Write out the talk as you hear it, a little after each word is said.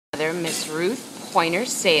another Miss Ruth Pointer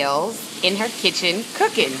sales in her kitchen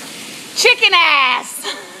cooking chicken ass.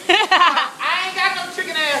 I ain't got no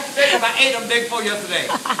chicken ass today because I ate them day before yesterday.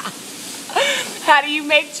 How do you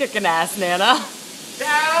make chicken ass, Nana?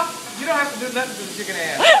 Child, you don't have to do nothing to the chicken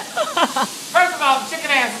ass. First of all, the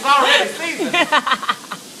chicken ass is already seasoned.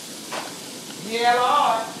 Yeah,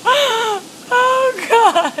 Lord. Oh,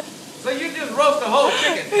 God. So you just roast the whole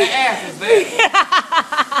chicken. The ass is there.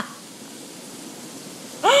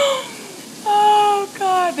 Oh,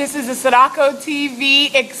 God. This is a Sadako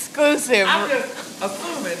TV exclusive. I'm just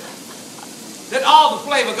assuming that all the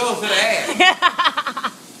flavor goes to the ass.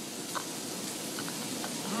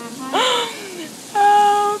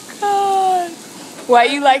 Oh, God. Why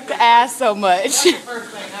you like the ass so much? That's the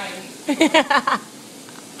first thing I eat.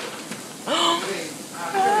 Oh,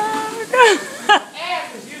 The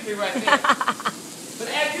ass is usually right there. But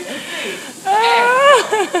as you can see, the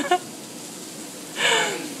ass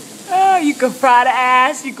oh, you can fry the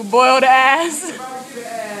ass, you can boil the ass. is barbecue the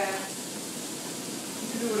ass. You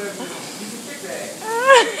can do whatever you want. You can pick the ass.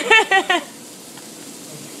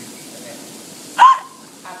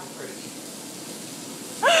 I prefer to eat it.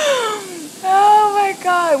 Oh my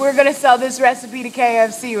God, we're gonna sell this recipe to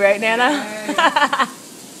KFC, right, Nana?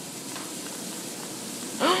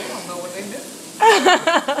 They don't know what they miss.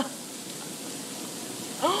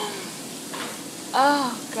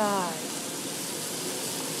 Oh God.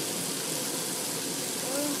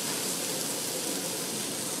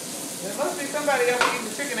 There must be somebody else eating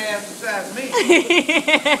the chicken ass besides me.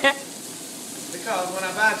 Because when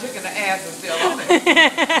I buy chicken, the ass is still on it.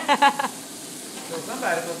 So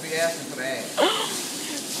somebody must be asking for the ass.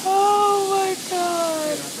 Oh my You know God. what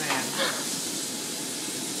I'm saying?